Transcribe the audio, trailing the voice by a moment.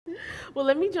Well,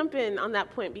 let me jump in on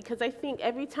that point because I think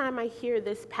every time I hear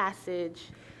this passage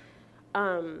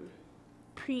um,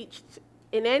 preached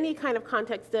in any kind of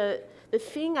context, the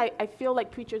thing I feel like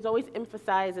preachers always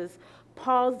emphasize is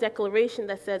Paul's declaration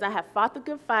that says, I have fought the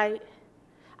good fight,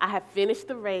 I have finished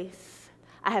the race,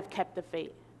 I have kept the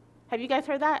faith. Have you guys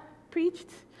heard that preached?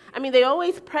 I mean, they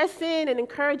always press in and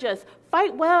encourage us,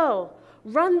 fight well,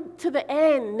 run to the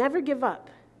end, never give up.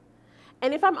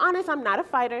 And if I'm honest, I'm not a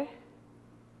fighter.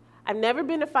 I've never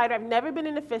been a fighter. I've never been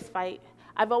in a fist fight.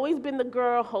 I've always been the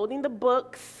girl holding the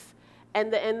books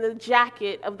and the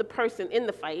jacket of the person in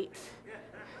the fight.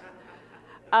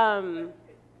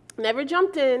 Never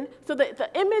jumped in. So the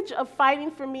image of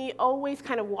fighting for me always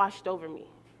kind of washed over me.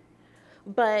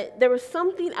 But there was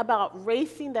something about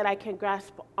racing that I can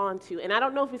grasp onto. And I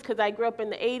don't know if it's because I grew up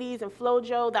in the 80s and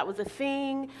FloJo, that was a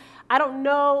thing. I don't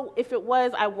know if it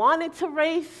was I wanted to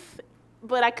race,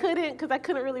 but I couldn't because I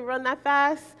couldn't really run that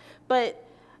fast. But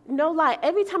no lie,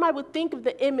 every time I would think of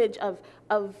the image of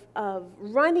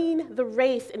running the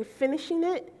race and finishing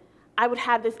it, I would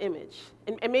have this image.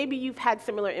 And maybe you've had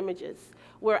similar images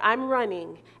where I'm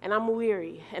running and I'm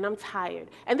weary and I'm tired.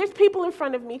 And there's people in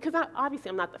front of me, because obviously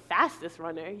I'm not the fastest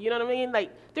runner, you know what I mean?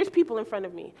 Like, there's people in front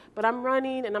of me, but I'm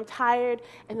running and I'm tired,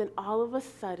 and then all of a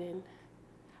sudden,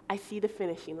 I see the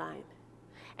finishing line.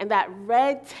 And that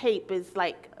red tape is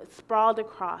like sprawled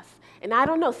across. And I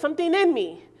don't know, something in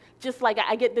me, just like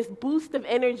I get this boost of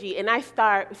energy and I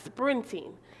start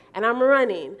sprinting. And I'm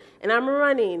running, and I'm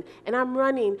running, and I'm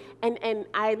running, and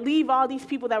I leave all these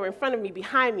people that were in front of me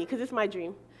behind me, because it's my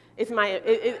dream. It's my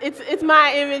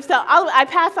image. So I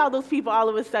pass all those people all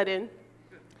of a sudden,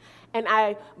 and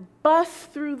I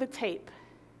bust through the tape,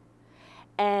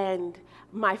 and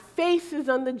my face is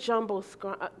on the jumbo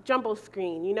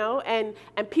screen, you know, and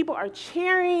people are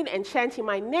cheering and chanting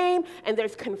my name, and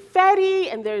there's confetti,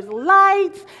 and there's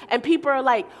lights, and people are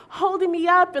like holding me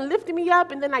up and lifting me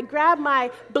up, and then I grab my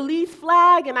Belize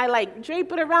flag, and I like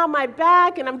drape it around my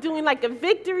back, and I'm doing like a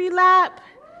victory lap.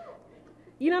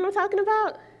 You know what I'm talking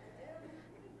about?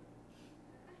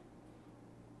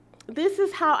 This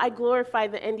is how I glorify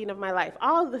the ending of my life,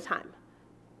 all the time.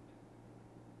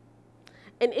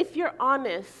 And if you're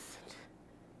honest,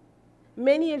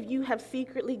 many of you have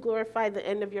secretly glorified the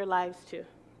end of your lives too.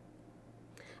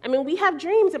 I mean, we have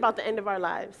dreams about the end of our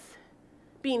lives.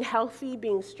 Being healthy,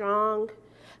 being strong,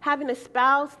 having a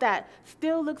spouse that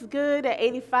still looks good at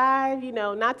 85, you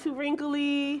know, not too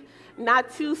wrinkly,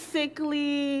 not too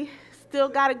sickly, still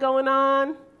got it going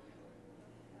on.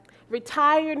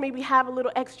 Retired, maybe have a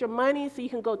little extra money so you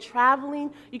can go traveling.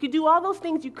 You could do all those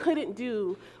things you couldn't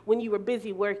do when you were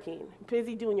busy working,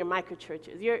 busy doing your micro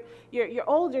churches. You're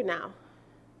older now.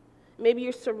 Maybe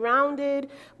you're surrounded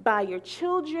by your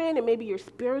children and maybe your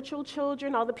spiritual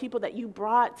children, all the people that you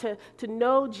brought to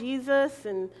know Jesus,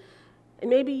 and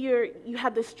maybe you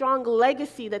have this strong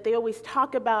legacy that they always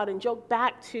talk about and joke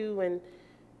back to, and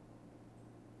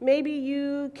maybe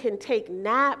you can take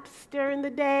naps during the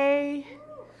day.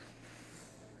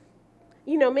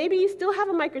 You know, maybe you still have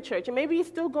a microchurch, and maybe you're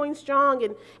still going strong,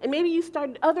 and maybe you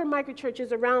started other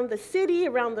microchurches around the city,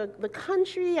 around the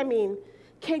country. I mean,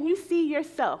 can you see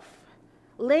yourself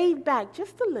laid back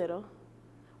just a little,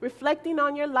 reflecting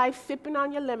on your life, sipping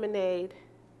on your lemonade?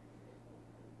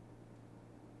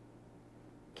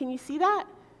 Can you see that?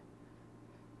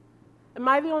 Am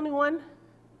I the only one?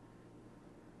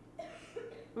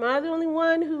 Am I the only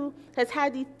one who has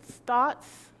had these thoughts?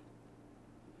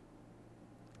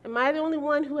 Am I the only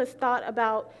one who has thought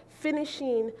about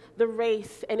finishing the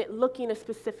race and it looking a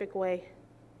specific way?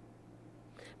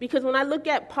 Because when I look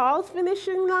at Paul's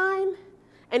finishing line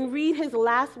and read his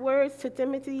last words to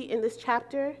Timothy in this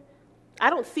chapter, I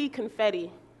don't see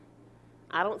confetti.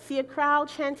 I don't see a crowd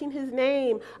chanting his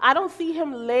name. I don't see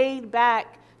him laid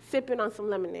back sipping on some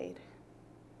lemonade.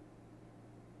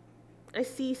 I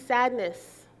see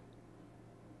sadness.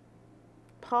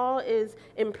 Paul is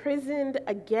imprisoned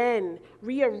again,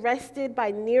 rearrested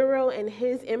by Nero and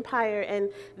his empire, and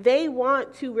they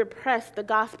want to repress the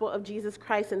gospel of Jesus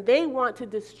Christ, and they want to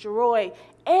destroy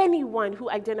anyone who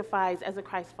identifies as a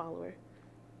Christ follower.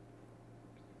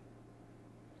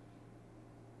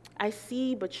 I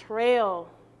see betrayal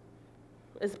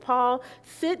as Paul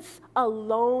sits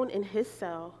alone in his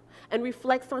cell and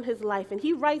reflects on his life. And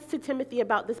he writes to Timothy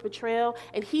about this betrayal,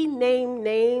 and he names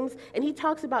names, and he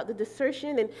talks about the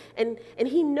desertion, and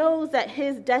he knows that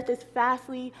his death is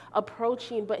fastly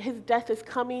approaching, but his death is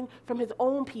coming from his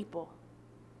own people.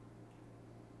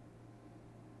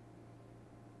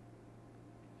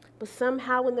 But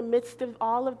somehow in the midst of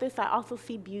all of this, I also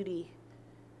see beauty.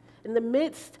 In the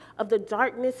midst of the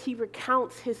darkness, he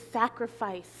recounts his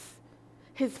sacrifice,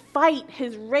 his fight,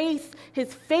 his race,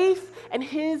 his faith, and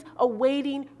his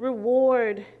awaiting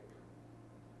reward.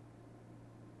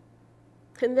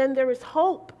 And then there is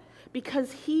hope,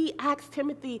 because he asked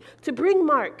Timothy to bring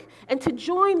Mark and to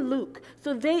join Luke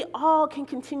so they all can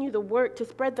continue the work to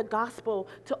spread the gospel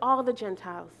to all the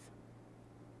Gentiles.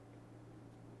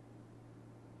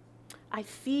 I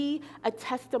see a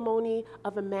testimony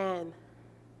of a man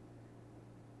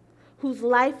whose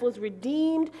life was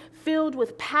redeemed, filled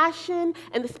with passion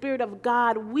and the Spirit of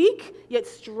God, weak yet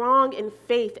strong in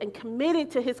faith and committed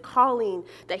to his calling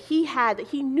that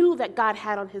he knew that God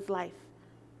had on his life.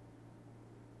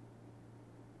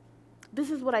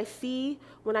 This is what I see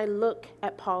when I look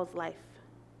at Paul's life.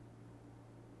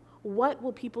 What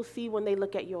will people see when they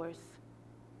look at yours?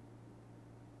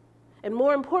 And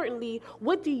more importantly,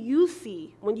 what do you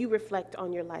see when you reflect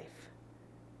on your life?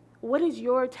 What is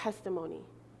your testimony?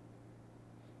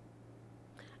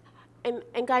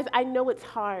 And guys, I know it's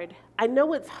hard. I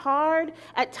know it's hard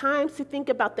at times to think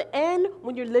about the end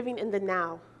when you're living in the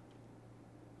now.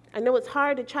 I know it's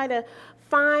hard to try to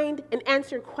find and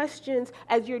answer questions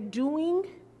as you're doing.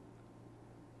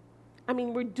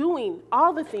 We're doing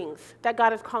all the things that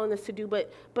God is calling us to do,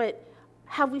 but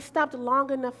have we stopped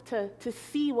long enough to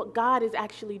see what God is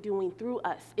actually doing through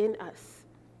us, in us?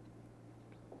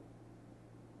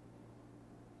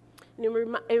 And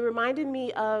it reminded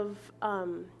me of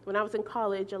when I was in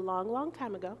college a long, long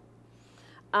time ago.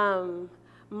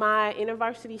 My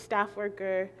InterVarsity staff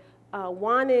worker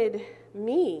wanted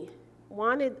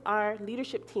our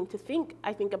leadership team to think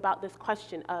about this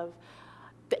question of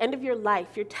the end of your life,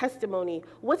 your testimony.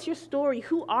 What's your story?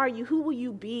 Who are you? Who will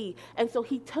you be? And so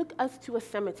he took us to a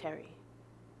cemetery.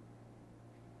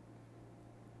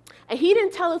 And he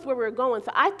didn't tell us where we were going,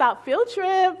 so I thought, field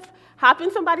trip, hop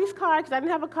in somebody's car, because I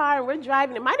didn't have a car, and we're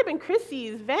driving. It might have been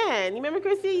Chrissy's van. You remember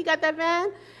Chrissy? You got that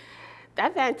van?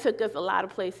 That van took us a lot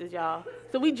of places, y'all.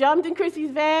 So we jumped in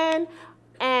Chrissy's van,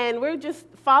 and we're just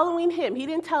following him. He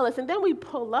didn't tell us. And then we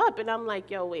pull up, and I'm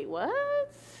like, yo, wait, what?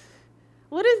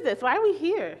 What is this? Why are we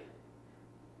here?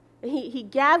 And he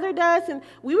gathered us, and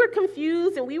we were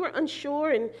confused, and we were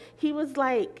unsure, and he was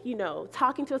like,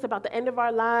 talking to us about the end of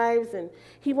our lives, and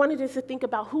he wanted us to think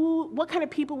about what kind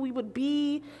of people we would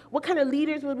be, what kind of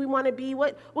leaders would we want to be,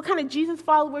 what kind of Jesus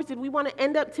followers did we want to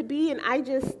end up to be, and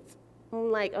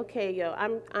I'm like, okay,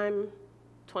 I'm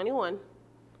 21,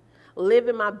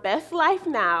 living my best life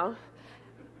now.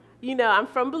 I'm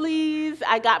from Belize.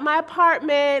 I got my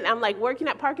apartment. I'm working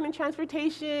at Parking and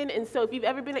Transportation. And so if you've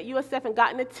ever been at USF and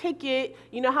gotten a ticket,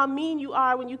 you know how mean you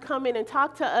are when you come in and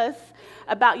talk to us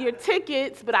about your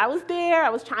tickets. But I was there. I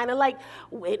was trying to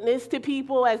witness to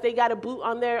people as they got a boot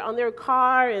on their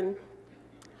car, and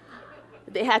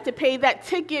they had to pay that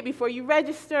ticket before you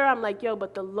register. I'm like, yo,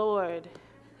 but the Lord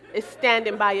is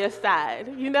standing by your side,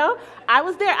 I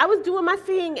was there. I was doing my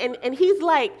thing, and he's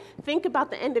like, think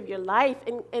about the end of your life.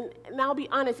 And I'll be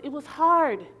honest, it was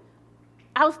hard.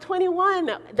 I was 21.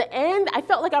 The end, I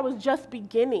felt like I was just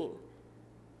beginning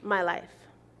my life.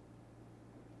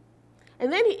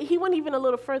 And then he went even a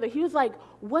little further. He was like,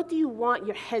 what do you want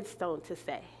your headstone to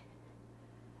say?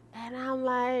 And I'm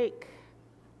like,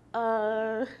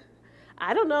 I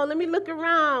don't know. Let me look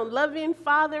around. Loving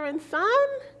father and son?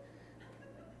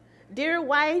 Dear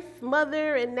wife,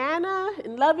 mother, and Nana,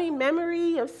 in loving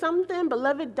memory of something,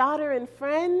 beloved daughter and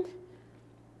friend.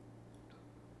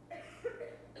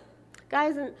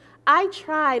 Guys, and I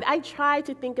tried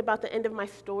to think about the end of my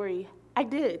story. I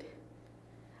did.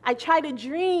 I tried to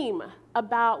dream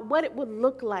about what it would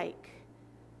look like.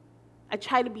 I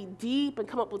tried to be deep and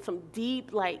come up with some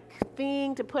deep,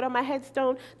 thing to put on my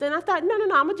headstone. Then I thought, no,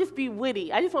 I'm going to just be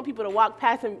witty. I just want people to walk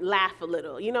past and laugh a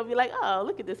little, be like, oh,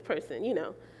 look at this person,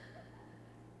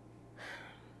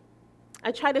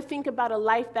 I try to think about a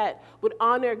life that would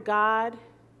honor God,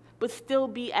 but still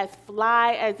be as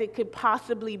fly as it could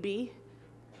possibly be.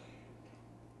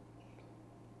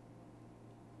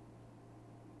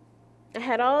 I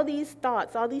had all these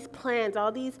thoughts, all these plans,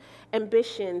 all these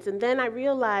ambitions, and then I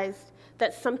realized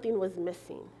that something was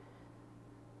missing.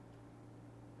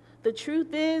 The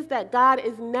truth is that God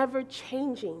is never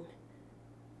changing.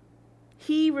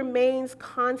 He remains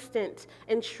constant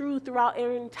and true throughout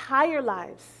our entire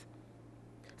lives.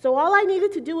 So all I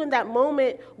needed to do in that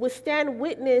moment was stand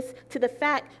witness to the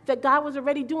fact that God was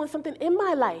already doing something in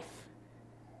my life.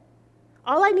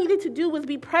 All I needed to do was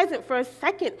be present for a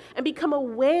second and become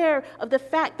aware of the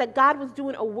fact that God was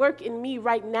doing a work in me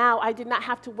right now. I did not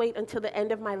have to wait until the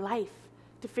end of my life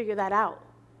to figure that out.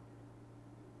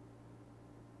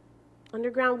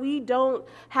 Underground, we don't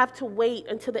have to wait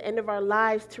until the end of our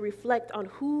lives to reflect on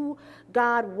who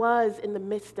God was in the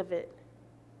midst of it.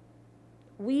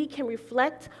 we can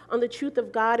reflect on the truth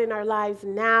of God in our lives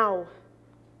now.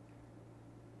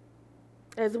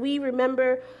 As we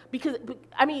remember, because,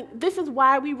 this is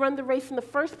why we run the race in the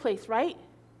first place, right?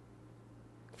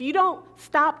 If you don't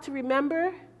stop to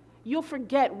remember, you'll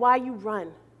forget why you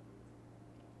run.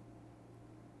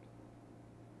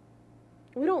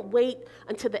 We don't wait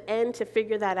until the end to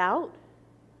figure that out.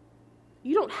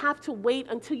 You don't have to wait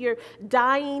until your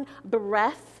dying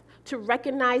breath to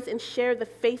recognize and share the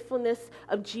faithfulness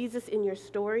of Jesus in your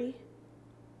story.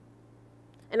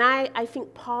 And I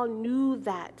think Paul knew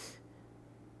that.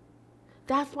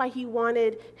 That's why he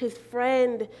wanted his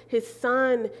friend, his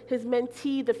son, his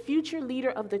mentee, the future leader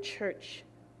of the church,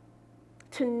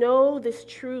 to know this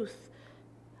truth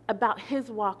about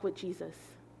his walk with Jesus.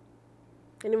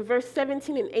 And in verse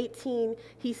 17 and 18,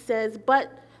 he says,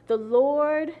 "But the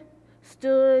Lord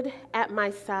stood at my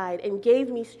side and gave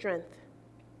me strength,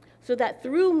 so that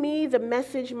through me the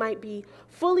message might be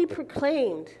fully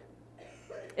proclaimed,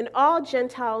 and all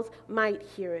Gentiles might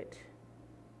hear it.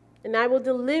 And I was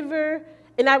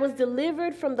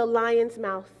delivered from the lion's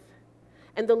mouth,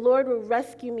 and the Lord will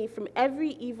rescue me from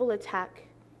every evil attack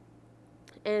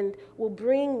and will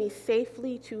bring me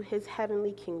safely to his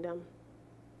heavenly kingdom.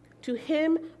 To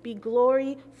him be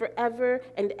glory forever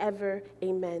and ever.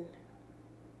 Amen."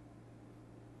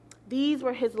 These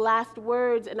were his last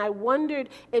words, and I wondered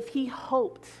if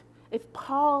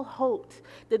Paul hoped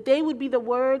that they would be the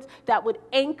words that would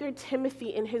anchor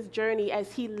Timothy in his journey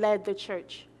as he led the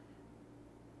church.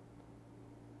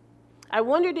 I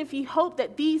wondered if he hoped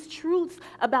that these truths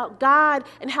about God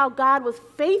and how God was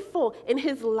faithful in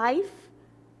his life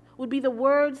would be the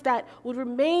words that would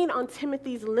remain on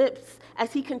Timothy's lips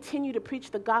as he continued to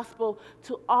preach the gospel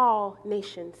to all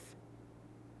nations.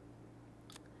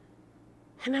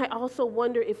 And I also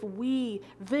wonder if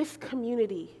this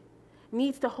community,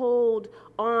 needs to hold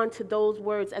on to those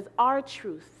words as our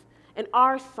truth and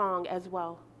our song as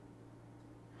well.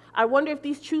 I wonder if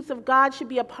these truths of God should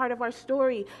be a part of our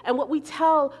story and what we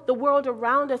tell the world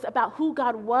around us about who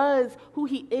God was, who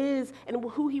he is, and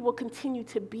who he will continue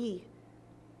to be.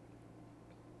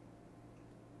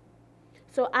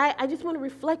 So I just want to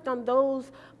reflect on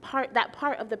that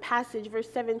part of the passage, verse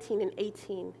 17 and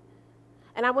 18.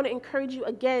 And I want to encourage you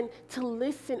again to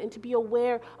listen and to be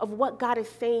aware of what God is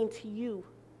saying to you.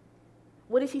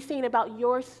 What is he saying about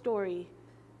your story?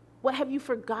 What have you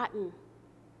forgotten?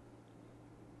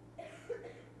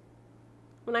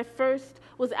 When I first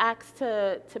was asked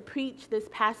to preach this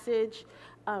passage,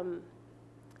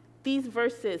 these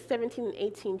verses, 17 and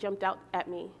 18, jumped out at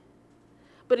me.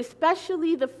 But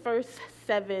especially the first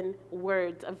 7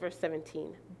 words of verse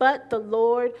 17. "But the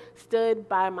Lord stood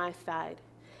by my side."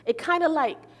 It kind of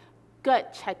like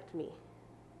gut checked me.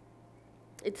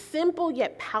 It's simple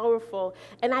yet powerful.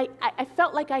 And I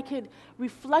felt like I could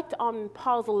reflect on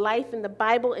Paul's life in the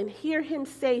Bible and hear him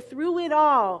say through it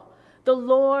all, "The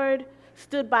Lord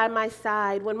stood by my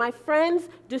side. When my friends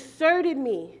deserted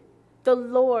me, the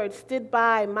Lord stood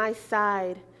by my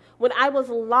side. When I was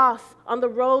lost on the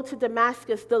road to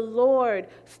Damascus, the Lord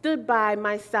stood by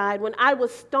my side. When I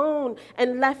was stoned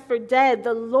and left for dead,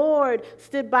 the Lord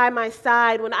stood by my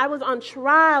side. When I was on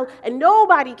trial and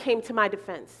nobody came to my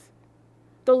defense,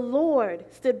 the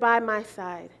Lord stood by my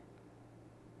side.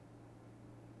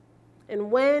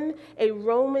 And when a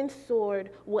Roman sword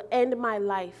will end my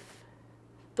life,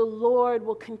 the Lord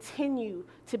will continue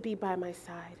to be by my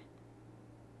side."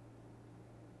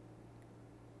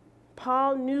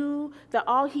 Paul knew that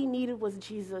all he needed was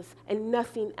Jesus and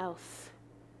nothing else,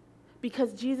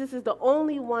 because Jesus is the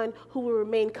only one who will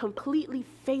remain completely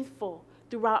faithful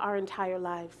throughout our entire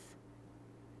lives.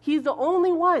 He's the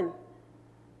only one.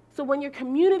 So when your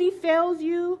community fails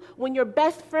you, when your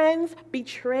best friends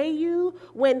betray you,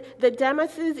 when the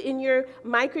Demases in your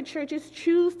microchurches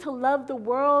choose to love the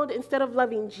world instead of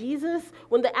loving Jesus,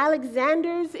 when the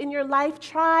Alexanders in your life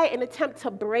try and attempt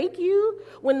to break you,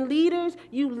 when leaders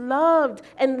you loved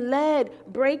and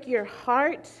led break your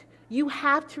heart, you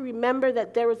have to remember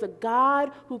that there is a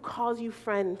God who calls you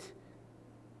friend.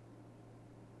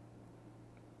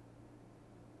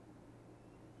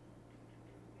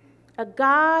 A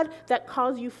God that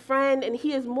calls you friend, and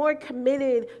he is more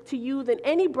committed to you than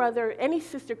any brother, any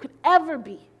sister could ever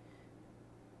be.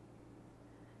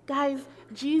 Guys,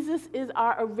 Jesus is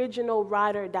our original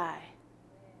ride or die.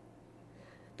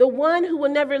 The one who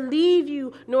will never leave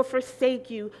you nor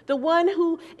forsake you. The one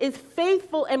who is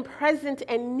faithful and present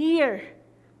and near.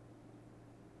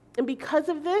 And because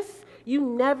of this, you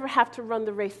never have to run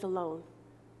the race alone.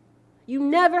 You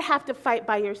never have to fight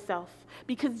by yourself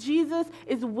because Jesus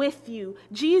is with you.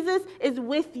 Jesus is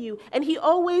with you, and he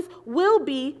always will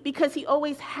be because he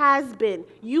always has been.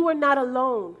 You are not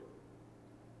alone.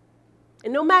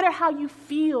 And no matter how you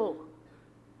feel,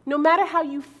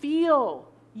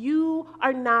 you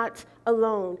are not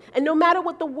alone. And no matter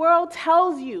what the world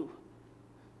tells you,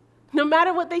 no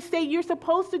matter what they say you're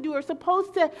supposed to do or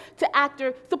supposed to act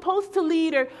or supposed to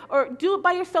lead or do it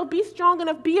by yourself, be strong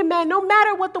enough, be a man. No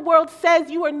matter what the world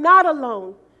says, you are not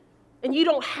alone. And you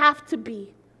don't have to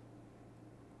be.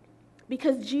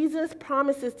 Because Jesus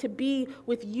promises to be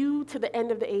with you to the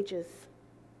end of the ages.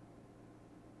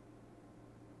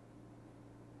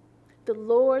 The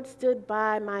Lord stood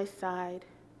by my side.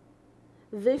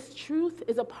 This truth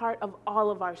is a part of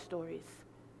all of our stories.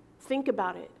 Think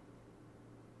about it.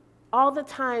 All the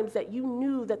times that you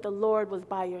knew that the Lord was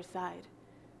by your side.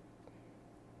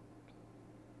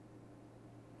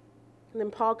 And then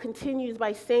Paul continues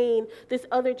by saying this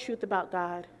other truth about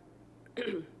God.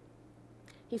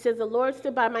 He says, the Lord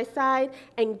stood by my side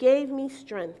and gave me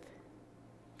strength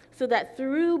so that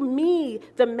through me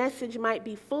the message might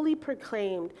be fully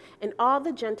proclaimed and all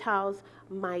the Gentiles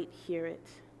might hear it.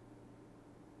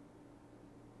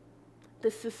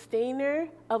 The sustainer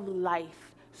of life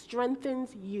strengthens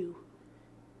you.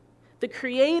 The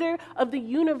creator of the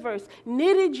universe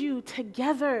knitted you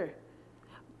together,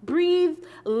 breathed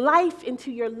life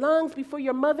into your lungs before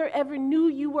your mother ever knew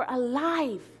you were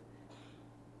alive.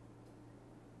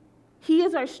 He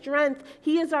is our strength.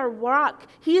 He is our rock.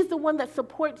 He is the one that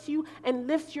supports you and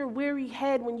lifts your weary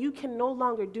head when you can no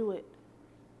longer do it.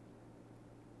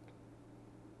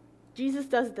 Jesus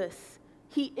does this.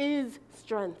 He is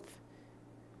strength.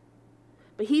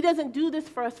 But he doesn't do this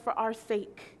for us for our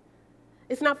sake.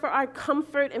 It's not for our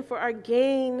comfort and for our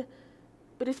gain,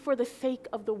 but it's for the sake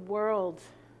of the world.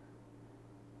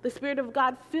 The Spirit of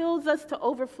God fills us to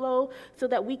overflow so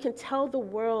that we can tell the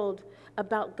world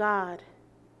about God.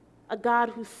 A God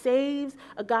who saves,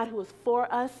 a God who is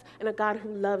for us, and a God who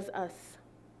loves us.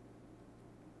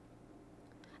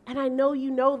 And I know you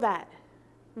know that.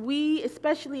 We,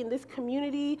 especially in this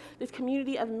community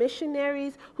of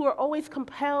missionaries who are always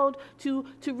compelled to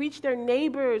reach their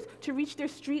neighbors, to reach their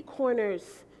street corners,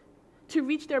 to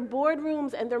reach their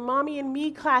boardrooms and their mommy and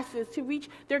me classes, to reach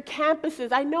their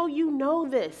campuses. I know you know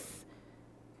this.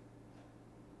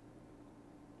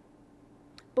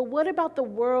 But what about the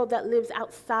world that lives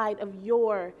outside of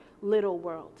your little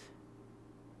world?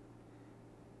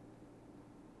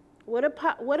 What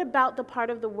about the part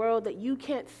of the world that you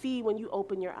can't see when you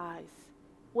open your eyes?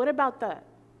 What about that?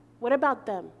 What about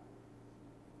them?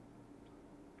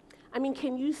 I mean,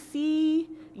 can you see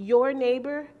your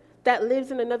neighbor that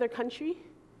lives in another country?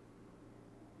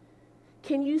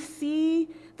 Can you see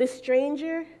the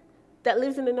stranger that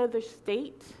lives in another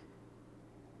state?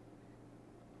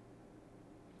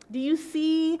 Do you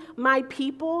see my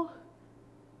people?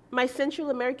 My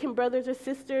Central American brothers or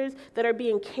sisters that are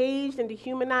being caged and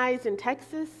dehumanized in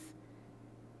Texas?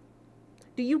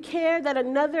 Do you care that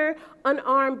another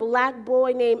unarmed black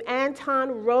boy named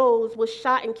Anton Rose was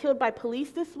shot and killed by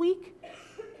police this week?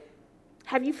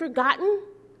 Have you forgotten?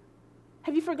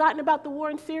 Have you forgotten about the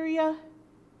war in Syria?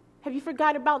 Have you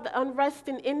forgotten about the unrest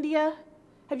in India?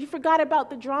 Have you forgotten about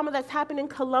the drama that's happened in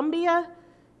Colombia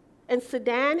and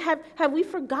Sudan? Have we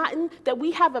forgotten that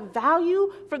we have a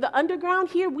value for the underground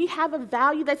here? We have a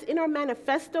value that's in our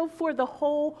manifesto for the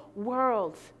whole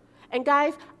world. And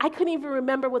guys, I couldn't even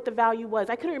remember what the value was.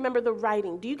 I couldn't remember the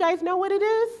writing. Do you guys know what it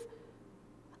is?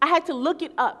 I had to look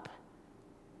it up.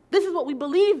 This is what we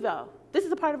believe, though. This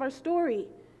is a part of our story.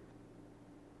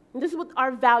 And this is what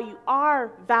our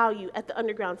value at the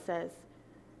underground says.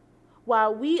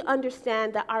 While we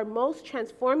understand that our most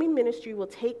transforming ministry will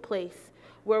take place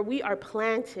where we are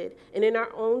planted and in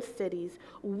our own cities,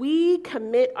 we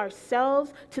commit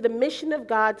ourselves to the mission of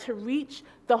God to reach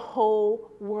the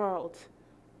whole world.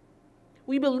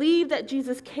 We believe that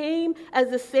Jesus came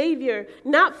as the Savior,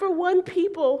 not for one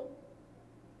people,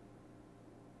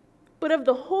 but of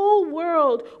the whole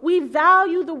world. We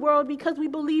value the world because we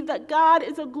believe that God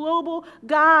is a global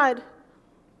God.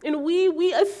 And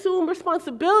we assume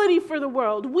responsibility for the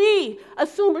world. We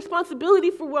assume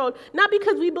responsibility for the world, not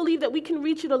because we believe that we can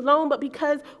reach it alone, but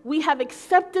because we have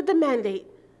accepted the mandate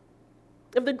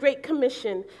of the Great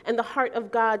Commission and the heart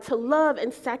of God to love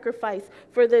and sacrifice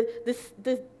for the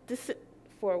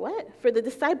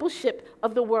discipleship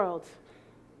of the world.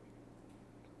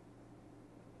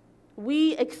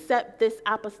 We accept this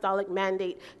apostolic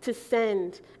mandate to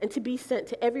send and to be sent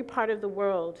to every part of the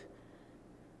world,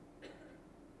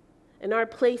 and our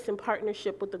place in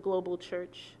partnership with the global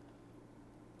church.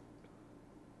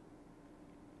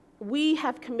 We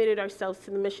have committed ourselves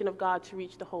to the mission of God to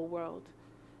reach the whole world.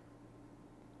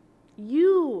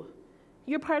 You're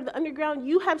part of the underground.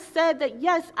 You have said that,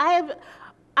 yes, I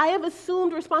have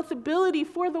assumed responsibility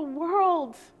for the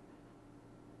world.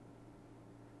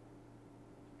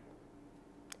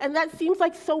 And that seems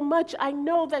like so much. I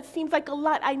know that seems like a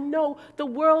lot. I know the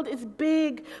world is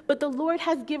big, but the Lord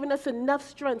has given us enough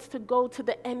strength to go to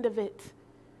the end of it.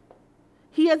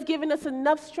 He has given us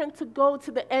enough strength to go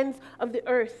to the ends of the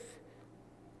earth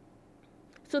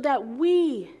so that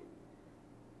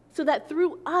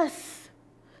through us,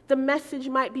 the message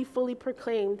might be fully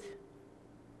proclaimed.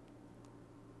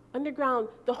 Underground,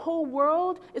 the whole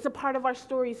world is a part of our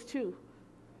stories too.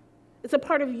 It's a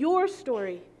part of your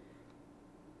story.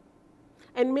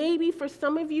 And maybe for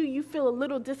some of you, you feel a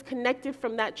little disconnected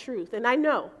from that truth. And I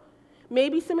know,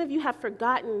 maybe some of you have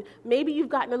forgotten. Maybe you've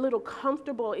gotten a little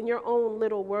comfortable in your own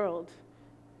little world.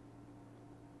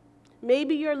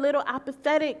 Maybe you're a little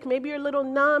apathetic. Maybe you're a little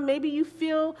numb. Maybe you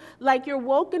feel like you're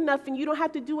woke enough and you don't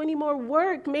have to do any more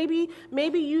work. Maybe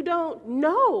you don't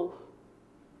know.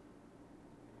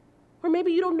 Or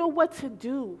maybe you don't know what to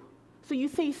do. So you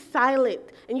stay silent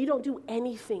and you don't do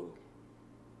anything.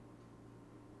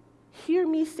 Hear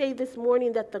me say this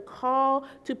morning that the call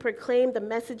to proclaim the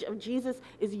message of Jesus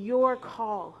is your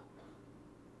call.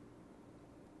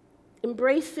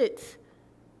 Embrace it.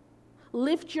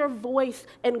 Lift your voice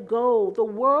and go. The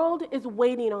world is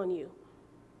waiting on you.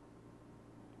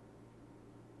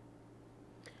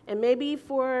 And maybe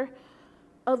for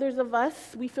others of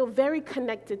us, we feel very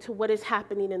connected to what is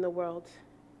happening in the world.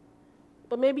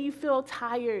 But maybe you feel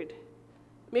tired.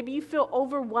 Maybe you feel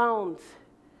overwhelmed.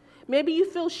 Maybe you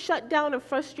feel shut down and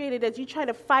frustrated as you try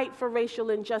to fight for racial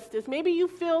injustice. Maybe you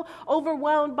feel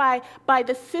overwhelmed by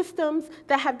the systems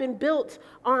that have been built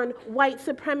on white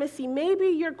supremacy. Maybe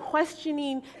you're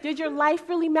questioning, did your life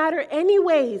really matter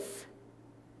anyways?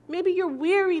 Maybe you're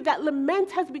weary that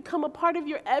lament has become a part of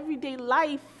your everyday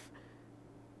life.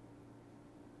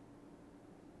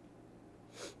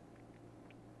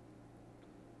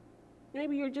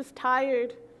 Maybe you're just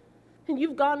tired. And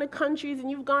you've gone to countries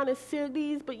and you've gone to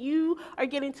cities, but you are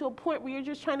getting to a point where you're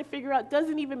just trying to figure out,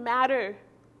 doesn't even matter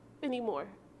anymore.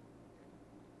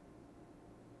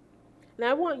 And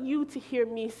I want you to hear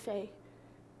me say,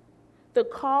 the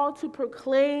call to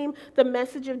proclaim the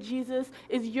message of Jesus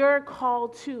is your call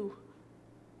too.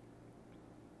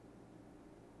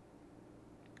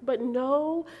 But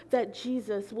know that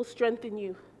Jesus will strengthen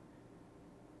you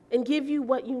and give you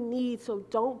what you need, so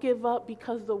don't give up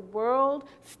because the world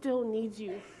still needs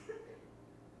you.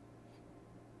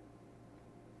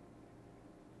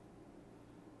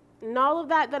 And all of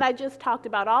that I just talked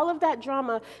about, all of that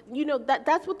drama,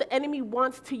 that's what the enemy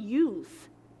wants to use.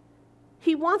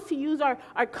 He wants to use our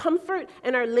comfort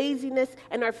and our laziness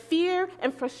and our fear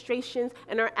and frustrations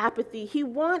and our apathy. He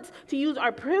wants to use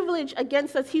our privilege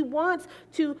against us. He wants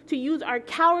to use our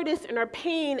cowardice and our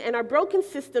pain and our broken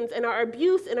systems and our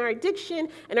abuse and our addiction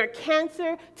and our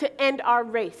cancer to end our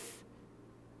race.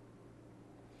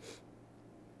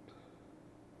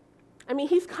 I mean,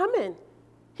 he's coming.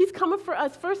 He's coming for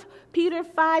us. 1 Peter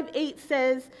 5:8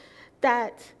 says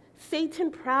that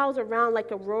Satan prowls around like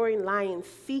a roaring lion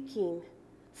seeking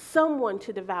someone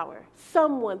to devour.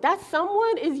 Someone. That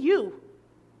someone is you.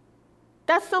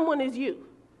 That someone is you.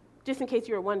 Just in case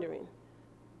you were wondering.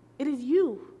 It is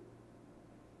you.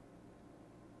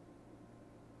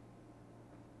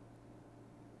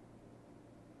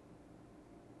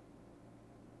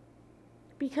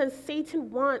 Because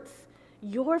Satan wants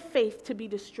your faith to be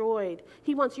destroyed.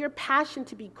 He wants your passion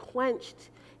to be quenched.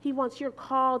 He wants your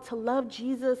call to love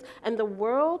Jesus and the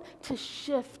world to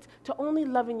shift to only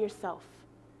loving yourself.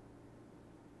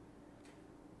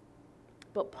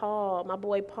 But Paul, my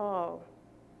boy Paul,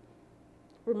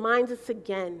 reminds us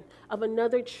again of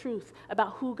another truth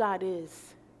about who God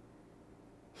is.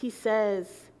 He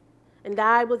says, "And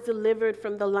I was delivered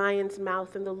from the lion's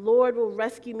mouth, and the Lord will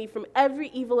rescue me from every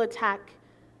evil attack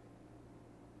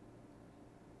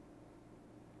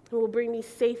and will bring me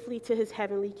safely to his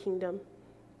heavenly kingdom."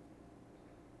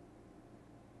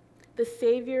 The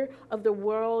Savior of the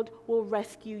world will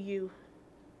rescue you.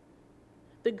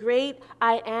 The great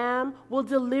I Am will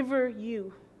deliver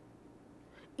you.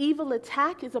 Evil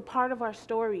attack is a part of our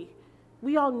story.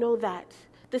 We all know that.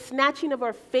 The snatching of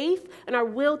our faith and our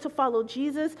will to follow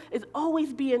Jesus is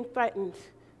always being threatened.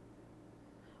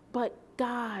 But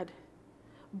God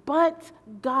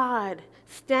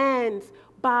stands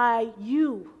by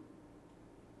you.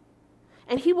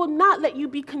 And he will not let you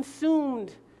be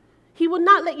consumed. He will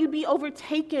not let you be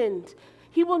overtaken.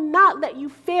 He will not let you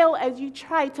fail as you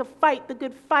try to fight the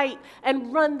good fight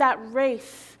and run that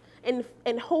race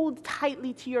and hold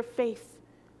tightly to your faith.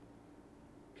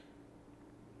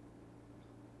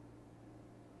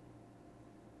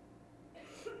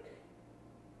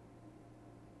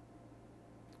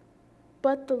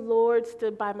 But the Lord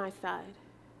stood by my side.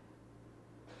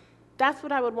 That's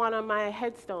what I would want on my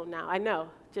headstone now. I know,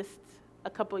 just a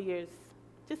couple years,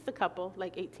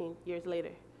 like 18 years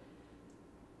later.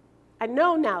 I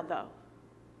know now, though,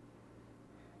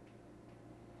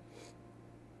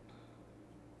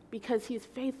 because he's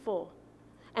faithful.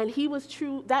 And he was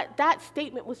true, that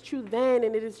statement was true then,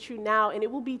 and it is true now, and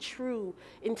it will be true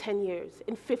in 10 years,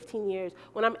 in 15 years,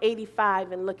 when I'm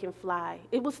 85 and looking fly.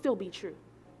 It will still be true.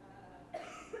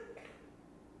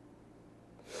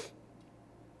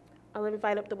 I'll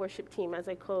invite up the worship team as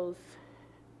I close.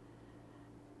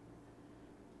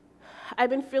 I've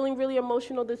been feeling really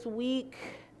emotional this week,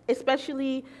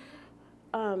 especially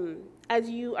as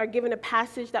you are given a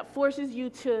passage that forces you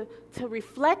to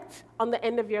reflect on the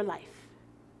end of your life.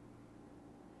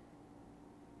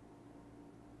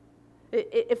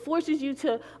 It forces you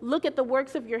to look at the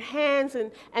works of your hands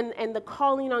and the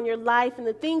calling on your life and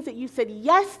the things that you said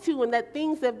yes to and that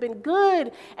things that have been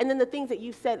good, and then the things that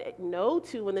you said no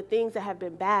to and the things that have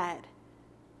been bad.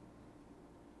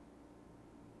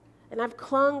 And I've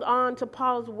clung on to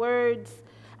Paul's words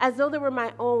as though they were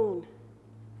my own.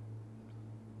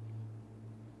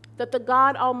 That the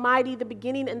God Almighty, the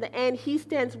beginning and the end, he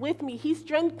stands with me. He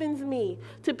strengthens me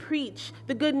to preach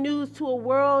the good news to a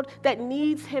world that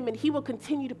needs him, and he will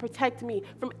continue to protect me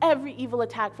from every evil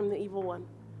attack from the evil one.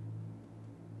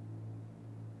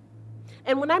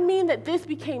 And when I mean that this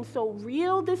became so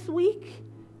real this week,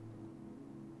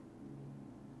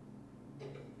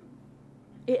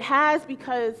 it has,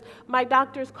 because my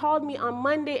doctors called me on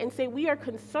Monday and say, we are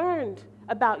concerned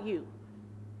about you.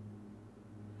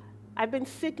 I've been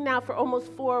sick now for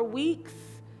almost 4 weeks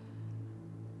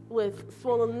with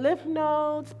swollen lymph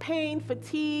nodes, pain,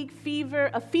 fatigue,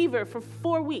 a fever for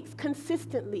 4 weeks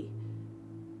consistently.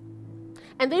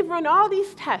 And they've run all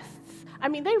these tests. I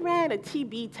mean, they ran a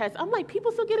TB test. I'm like,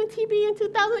 people still getting TB in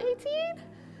 2018?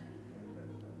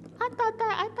 I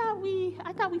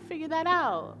thought we figured that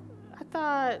out. I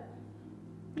thought,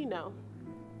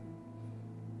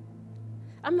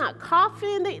 I'm not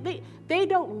coughing. They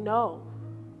don't know.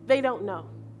 They don't know.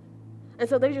 And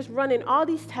so they're just running all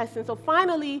these tests. And so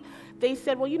finally, they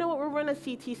said, well, you know what? We'll run a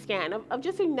CT scan of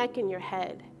just your neck and your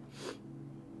head.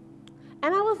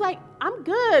 And I was like, I'm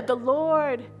good. The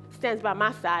Lord stands by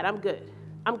my side. I'm good.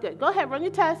 Go ahead, run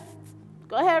your tests.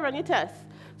 Go ahead, run your tests.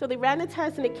 So they ran the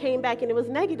test, and it came back, and it was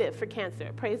negative for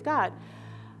cancer. Praise God.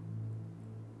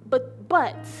 But,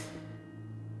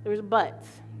 there was a but.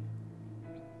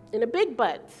 And a big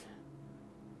but.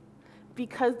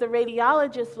 Because the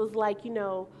radiologist was like,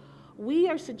 we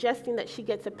are suggesting that she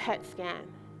gets a PET scan.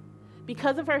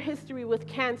 Because of her history with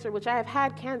cancer, which I have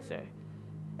had cancer,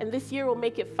 and this year will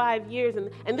make it 5 years,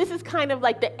 and this is kind of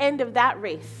like the end of that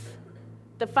race.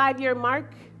 The 5-year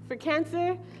mark for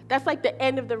cancer, that's like the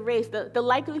end of the race. The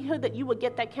likelihood that you will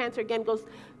get that cancer again goes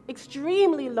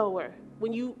extremely lower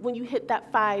when you hit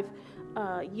that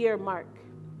 5-year mark.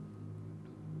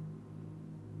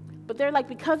 But they're like,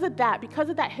 because of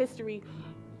that history,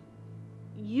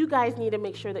 you guys need to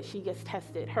make sure that she gets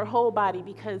tested, her whole body,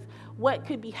 because what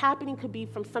could be happening could be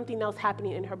from something else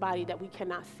happening in her body that we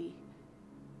cannot see.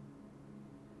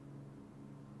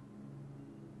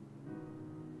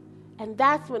 And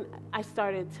that's when I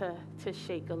started to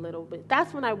shake a little bit.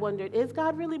 That's when I wondered, is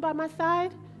God really by my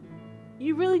side?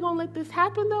 You really gonna let this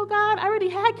happen though, God? I already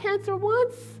had cancer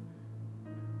once.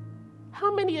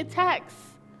 How many attacks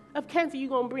of cancer you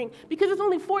gonna bring? Because it's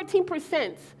only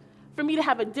 14% for me to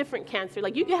have a different cancer.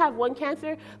 Like, you can have one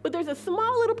cancer, but there's a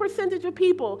small little percentage of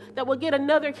people that will get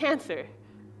another cancer.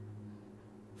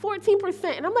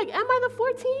 14%. And I'm like, am I the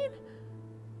 14?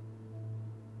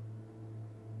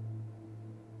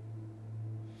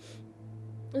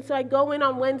 And so I go in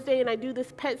on Wednesday and I do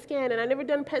this PET scan, and I've never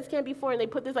done a PET scan before, and they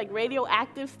put this like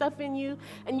radioactive stuff in you,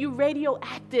 and you're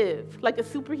radioactive, like a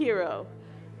superhero.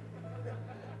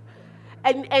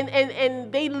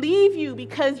 And they leave you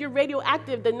because you're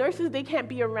radioactive. The nurses, they can't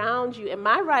be around you. And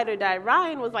my ride or die,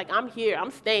 Ryan, was like, I'm here,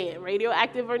 I'm staying,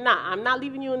 radioactive or not. I'm not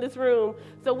leaving you in this room.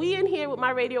 So we in here with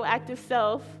my radioactive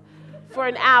self for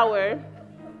an hour.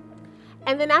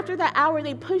 And then after that hour,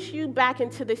 they push you back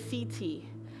into the CT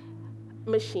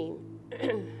machine.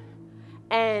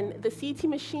 And the CT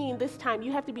machine, this time,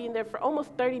 you have to be in there for almost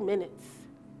 30 minutes.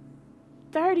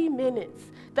 30 minutes.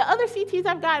 The other CTs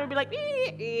I've got would be like,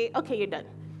 okay, you're done.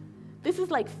 This is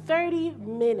like 30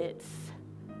 minutes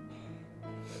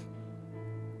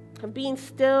of being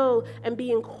still and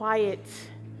being quiet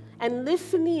and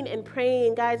listening and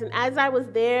praying, guys. And as I was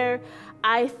there,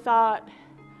 I thought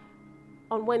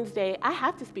on Wednesday, I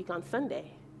have to speak on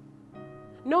Sunday.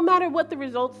 No matter what the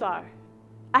results are,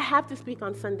 I have to speak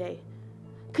on Sunday.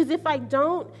 Because if I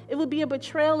don't, it would be a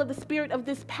betrayal of the spirit of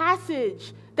this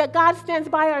passage, that God stands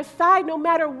by our side no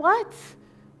matter what.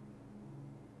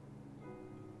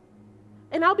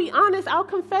 And I'll be honest, I'll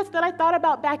confess that I thought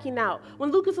about backing out.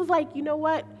 When Lucas was like, you know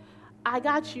what? I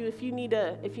got you if you need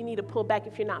to pull back,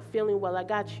 if you're not feeling well, I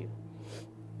got you.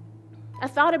 I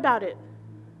thought about it.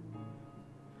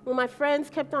 When my friends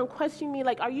kept on questioning me,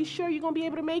 like, are you sure you're going to be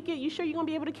able to make it? You sure you're going to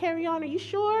be able to carry on? Are you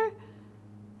sure?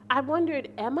 I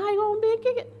wondered, am I going to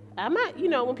make it? Am I,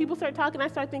 when people start talking, I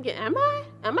start thinking, am I?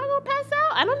 Am I going to pass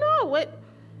out? I don't know.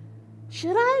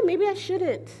 Should I? Maybe I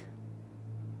shouldn't.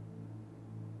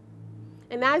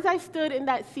 And as I stood in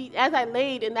that seat, as I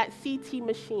laid in that CT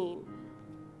machine,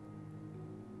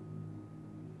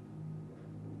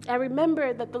 I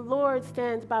remember that the Lord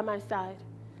stands by my side.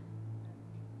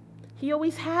 He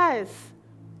always has.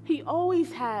 He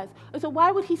always has. And so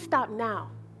why would he stop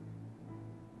now?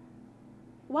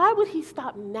 Why would he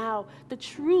stop now? The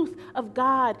truth of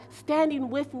God standing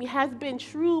with me has been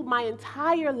true my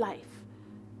entire life.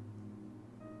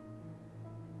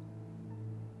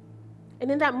 And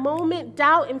in that moment,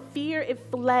 doubt and fear, it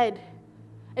fled.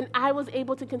 And I was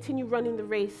able to continue running the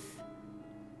race.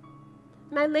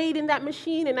 And I laid in that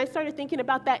machine and I started thinking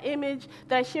about that image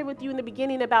that I shared with you in the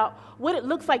beginning about what it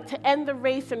looks like to end the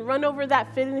race and run over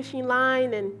that finishing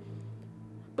line.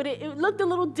 But it looked a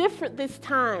little different this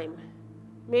time.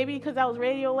 Maybe because I was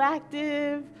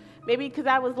radioactive. Maybe because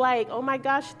I was like, oh my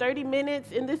gosh, 30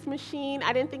 minutes in this machine.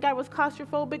 I didn't think I was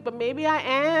claustrophobic, but maybe I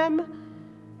am.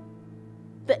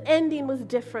 The ending was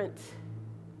different.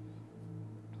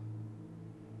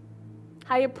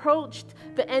 I approached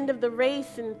the end of the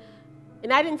race, and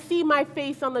I didn't see my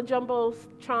face on the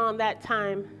Jumbotron that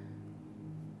time.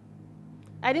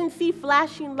 I didn't see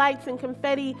flashing lights and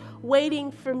confetti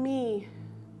waiting for me.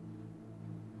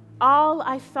 All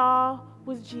I saw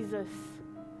was Jesus,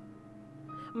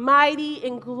 mighty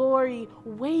in glory,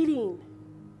 waiting.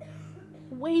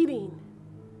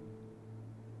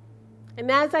 And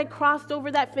as I crossed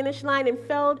over that finish line and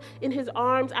fell in his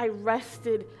arms, I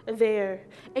rested there.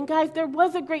 And guys, there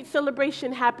was a great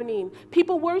celebration happening.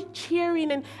 People were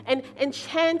cheering and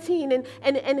chanting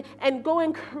and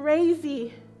going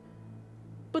crazy.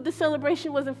 But the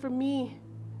celebration wasn't for me.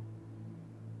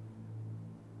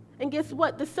 And guess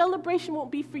what? The celebration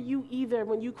won't be for you either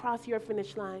when you cross your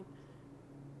finish line.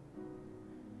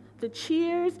 The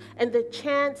cheers and the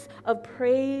chants of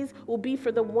praise will be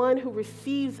for the one who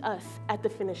receives us at the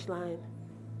finish line.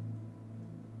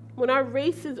 When our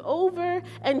race is over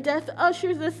and death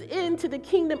ushers us into the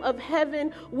kingdom of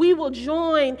heaven, we will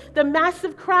join the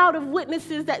massive crowd of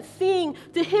witnesses that sing,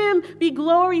 "To him be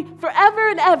glory forever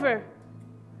and ever.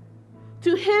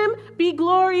 To him be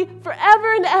glory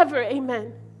forever and ever."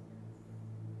 Amen.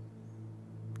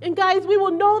 And guys, we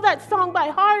will know that song by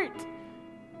heart.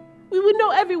 We would know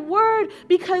every word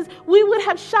because we would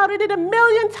have shouted it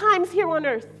 1,000,000 times here on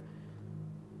earth.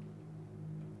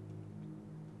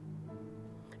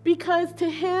 Because to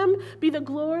him be the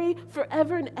glory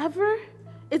forever and ever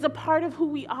is a part of who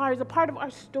we are, is a part of our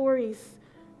stories.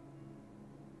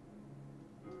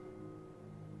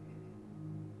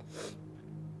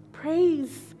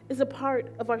 Praise is a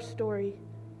part of our story.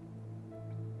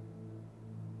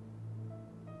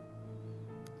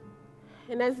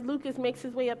 And as Lucas makes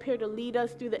his way up here to lead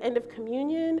us through the end of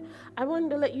communion, I wanted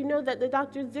to let you know that the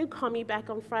doctors did call me back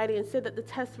on Friday and said that the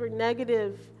tests were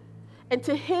negative. And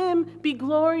to him be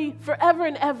glory forever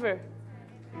and ever.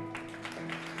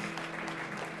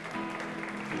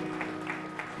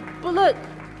 But look,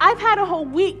 I've had a whole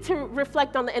week to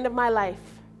reflect on the end of my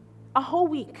life. A whole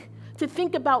week to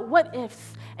think about what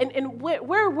ifs. And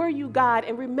where were you, God?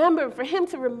 And remember, for him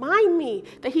to remind me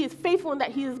that he is faithful and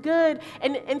that he is good,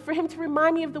 and for him to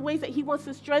remind me of the ways that he wants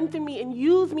to strengthen me and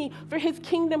use me for his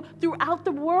kingdom throughout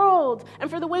the world, and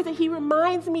for the ways that he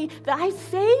reminds me that I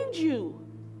saved you.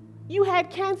 You had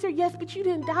cancer, yes, but you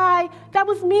didn't die. That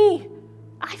was me.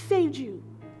 I saved you.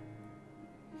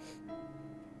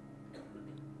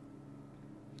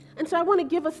 And so I want to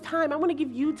give us time. I want to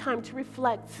give you time to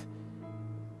reflect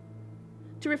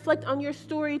on your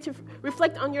story, to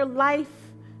reflect on your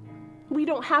life. We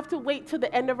don't have to wait till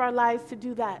the end of our lives to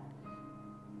do that.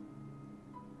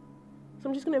 So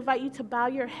I'm just going to invite you to bow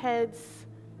your heads,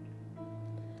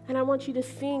 and I want you to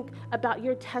think about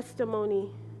your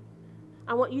testimony.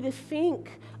 I want you to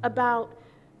think about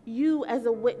you as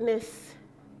a witness,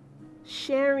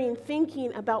 sharing,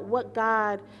 thinking about what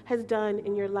God has done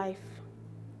in your life.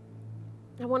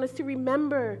 I want us to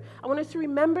remember. I want us to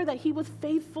remember that he was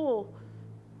faithful.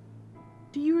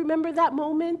 Do you remember that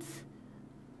moment?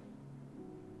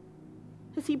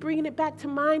 Is he bringing it back to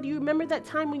mind? Do you remember that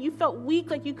time when you felt weak,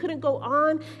 like you couldn't go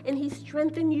on, and he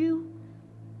strengthened you?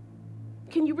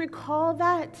 Can you recall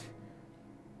that?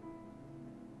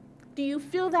 Do you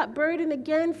feel that burden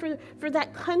again for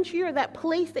that country or that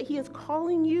place that he is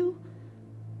calling you?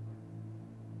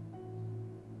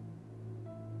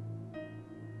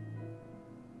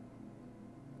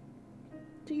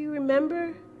 Do you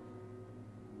remember?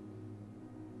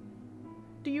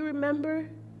 Do you remember?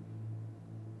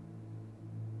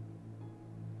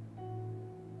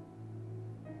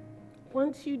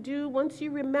 Once you do, once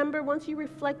you remember, once you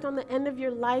reflect on the end of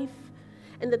your life,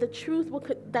 and that the truth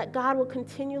that God will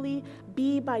continually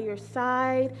be by your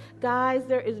side, guys,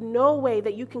 there is no way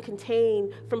that you can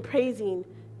contain from praising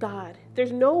God.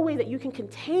 There's no way that you can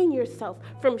contain yourself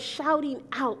from shouting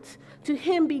out, "To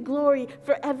him be glory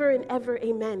forever and ever,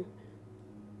 amen."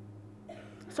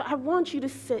 So I want you to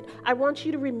sit. I want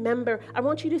you to remember. I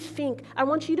want you to think. I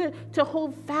want you to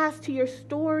hold fast to your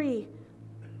story.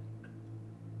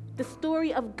 The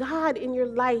story of God in your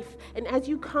life. And as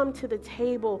you come to the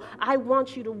table, I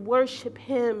want you to worship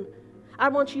him. I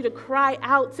want you to cry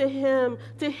out to him.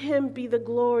 To him be the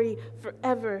glory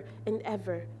forever and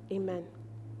ever. Amen.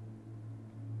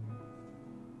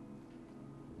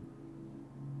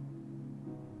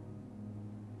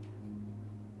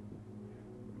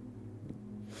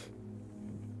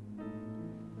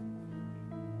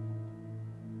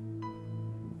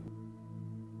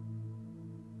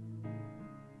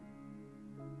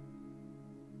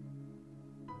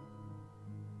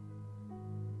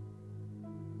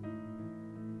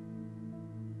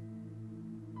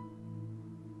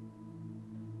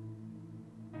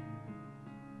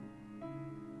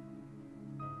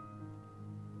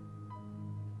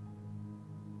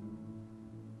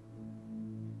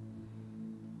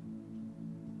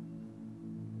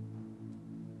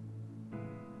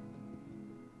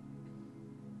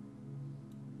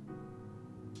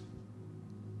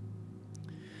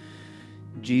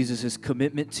 Jesus'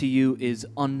 commitment to you is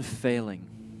unfailing.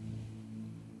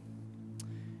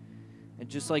 And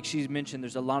just like she's mentioned,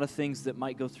 there's a lot of things that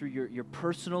might go through your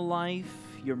personal life,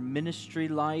 your ministry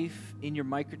life, in your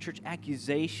microchurch,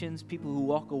 accusations, people who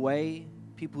walk away,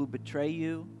 people who betray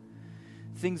you,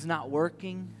 things not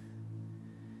working,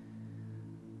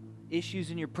 issues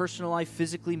in your personal life,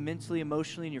 physically, mentally,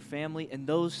 emotionally, in your family, and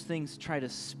those things try to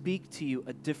speak to you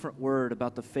a different word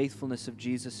about the faithfulness of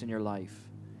Jesus in your life.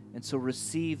 And so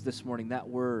receive this morning that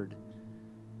word.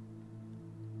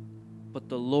 But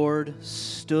the Lord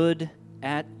stood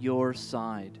at your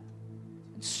side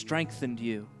and strengthened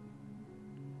you,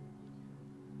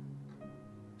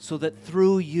 so that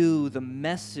through you the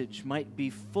message might be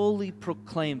fully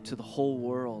proclaimed to the whole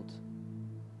world.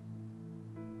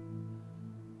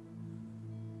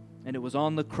 And it was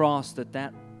on the cross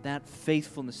that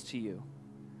faithfulness to you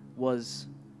was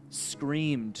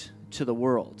screamed to the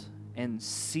world and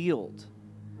sealed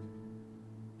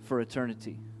for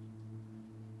eternity.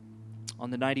 On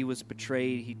the night he was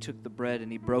betrayed, he took the bread and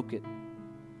he broke it,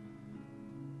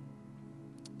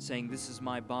 saying, "This is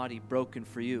my body broken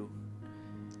for you.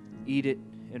 Eat it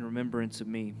in remembrance of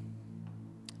me."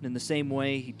 And in the same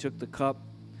way, he took the cup,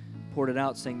 poured it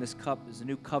out, saying, "This cup is a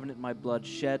new covenant in my blood,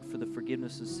 shed for the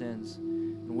forgiveness of sins.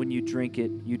 And when you drink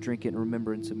it in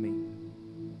remembrance of me."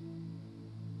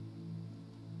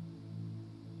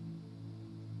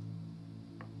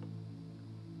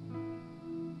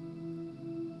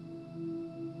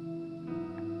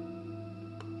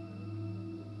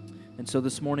 And so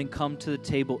this morning, come to the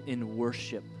table in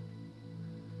worship.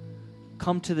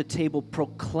 Come to the table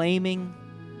proclaiming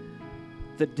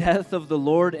the death of the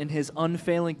Lord and his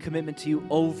unfailing commitment to you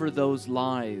over those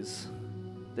lies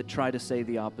that try to say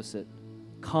the opposite.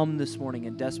 Come this morning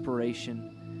in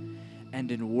desperation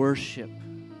and in worship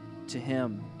to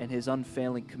him and his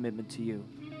unfailing commitment to you.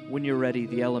 When you're ready,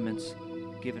 the elements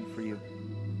given for you.